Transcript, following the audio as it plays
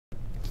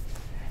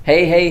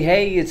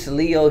Hey, it's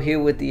Leo here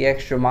with the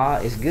Extra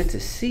Mile. It's good to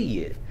see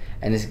you,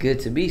 and it's good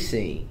to be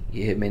seen.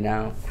 You hear me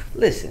now?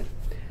 Listen,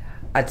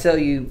 I tell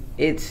you,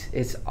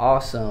 it's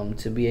awesome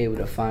to be able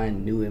to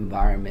find new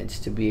environments,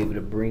 to be able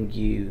to bring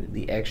you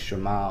the extra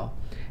mile.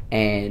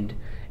 And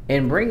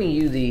in bringing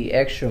you the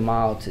extra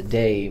mile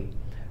today,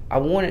 I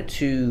wanted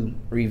to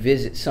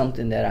revisit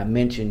something that I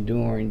mentioned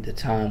during the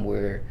time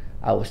where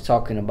I was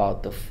talking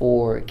about the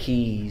 4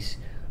 keys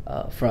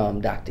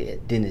from Dr.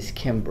 Dennis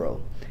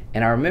Kimbro.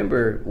 And I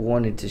remember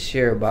wanting to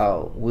share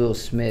about Will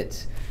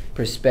Smith's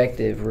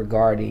perspective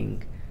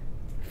regarding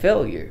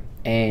failure.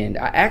 And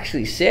I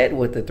actually said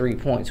what the 3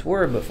 points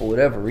were, but for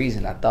whatever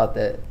reason, I thought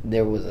that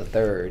there was a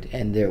third,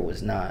 and there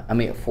was not. I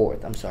mean, a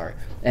fourth, I'm sorry,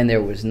 and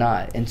there was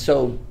not. And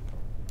so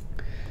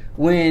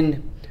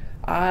when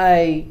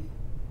I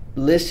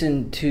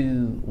listened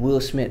to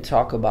Will Smith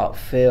talk about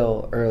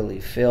fail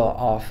early, fail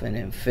often,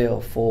 and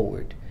fail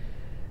forward,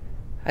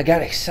 I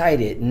got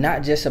excited,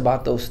 not just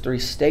about those 3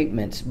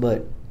 statements,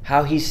 but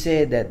how he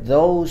said that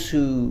those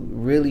who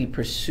really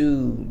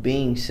pursue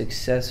being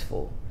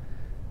successful,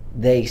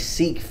 they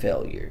seek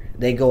failure.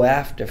 They go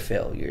after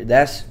failure.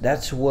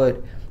 That's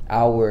what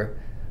our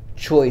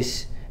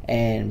choice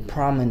and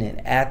prominent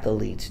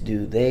athletes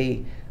do.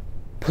 They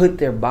put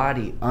their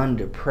body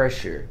under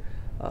pressure.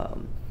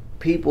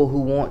 People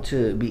who want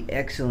to be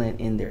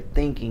excellent in their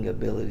thinking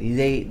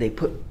ability, they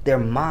put their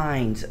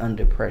minds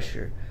under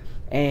pressure.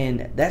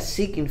 And that's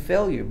seeking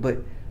failure. But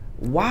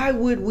why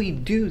would we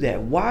do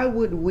that? Why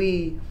would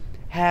we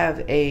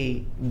have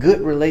a good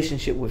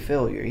relationship with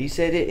failure? He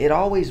said it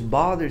always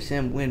bothers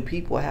him when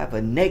people have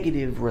a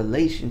negative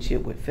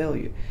relationship with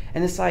failure.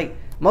 And it's like,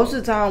 most of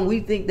the time we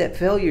think that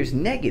failure is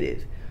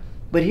negative.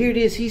 But here it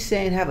is, he's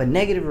saying have a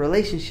negative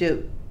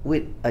relationship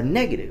with a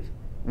negative.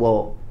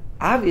 Well,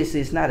 obviously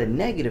it's not a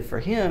negative for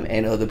him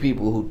and other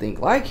people who think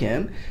like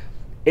him.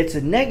 It's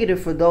a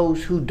negative for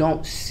those who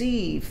don't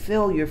see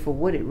failure for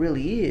what it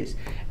really is.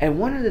 And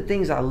one of the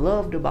things I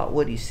loved about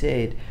what he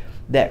said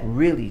that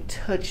really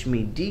touched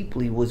me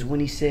deeply was when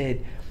he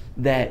said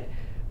that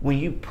when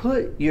you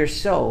put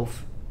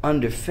yourself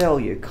under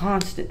failure,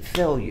 constant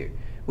failure,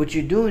 what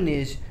you're doing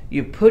is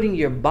you're putting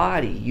your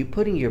body, you're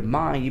putting your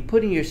mind, you're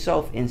putting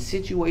yourself in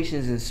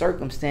situations and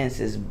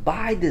circumstances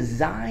by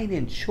design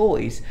and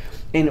choice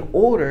in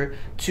order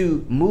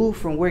to move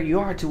from where you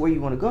are to where you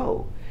want to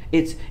go.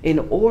 It's in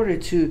order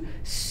to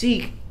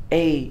seek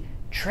a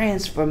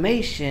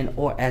transformation,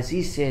 or as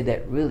he said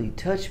that really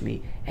touched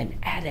me, an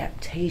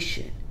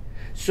adaptation.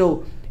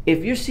 So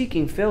if you're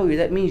seeking failure,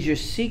 that means you're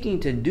seeking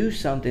to do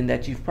something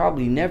that you've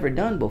probably never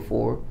done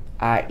before,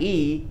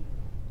 i.e.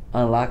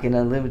 unlocking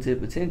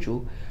unlimited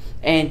potential.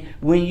 And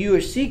when you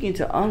are seeking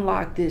to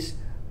unlock this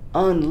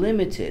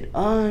unlimited,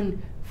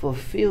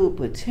 unfulfilled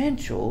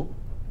potential,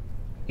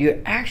 you're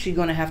actually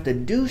going to have to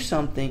do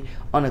something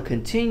on a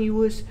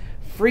continuous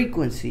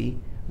frequency,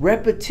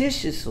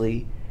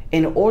 repetitiously,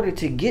 in order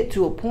to get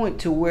to a point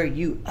to where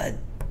you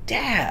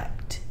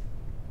adapt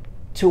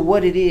to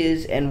what it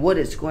is and what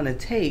it's going to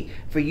take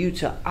for you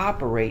to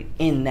operate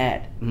in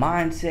that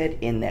mindset,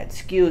 in that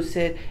skill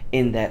set,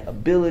 in that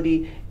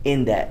ability,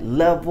 in that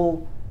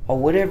level, or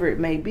whatever it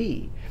may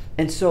be.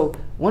 And so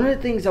one of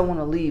the things I want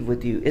to leave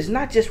with you is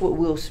not just what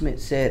Will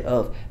Smith said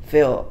of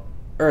fail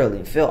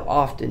early, fail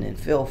often, and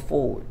fail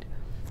forward,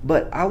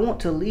 but I want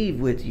to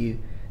leave with you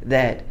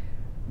that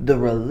the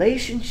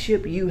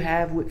relationship you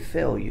have with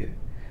failure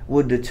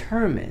will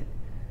determine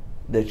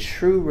the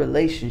true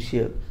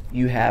relationship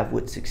you have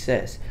with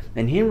success.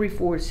 And Henry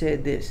Ford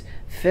said this: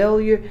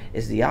 failure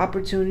is the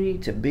opportunity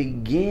to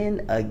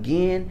begin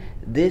again,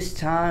 this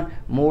time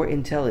more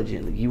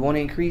intelligently. You want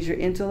to increase your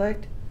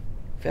intellect?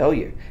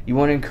 Failure. You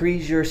want to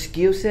increase your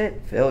skill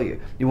set? Failure.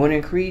 You want to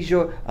increase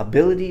your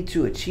ability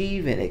to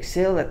achieve and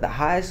excel at the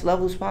highest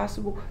levels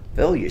possible?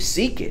 Failure.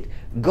 Seek it.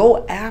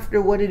 Go after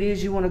what it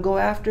is you want to go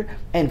after,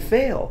 and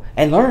fail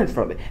and learn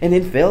from it, and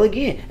then fail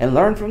again and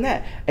learn from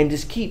that, and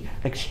just keep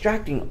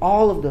extracting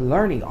all of the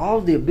learning, all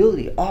of the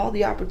ability, all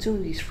the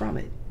opportunities from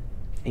it.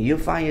 And you'll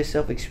find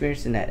yourself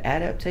experiencing that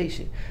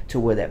adaptation to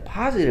where that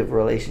positive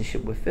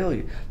relationship with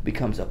failure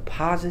becomes a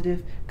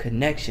positive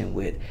connection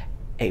with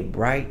a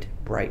bright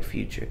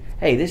future.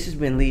 Hey, this has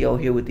been Leo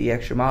here with the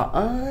Extra Mile.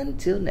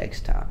 Until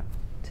next time,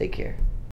 take care.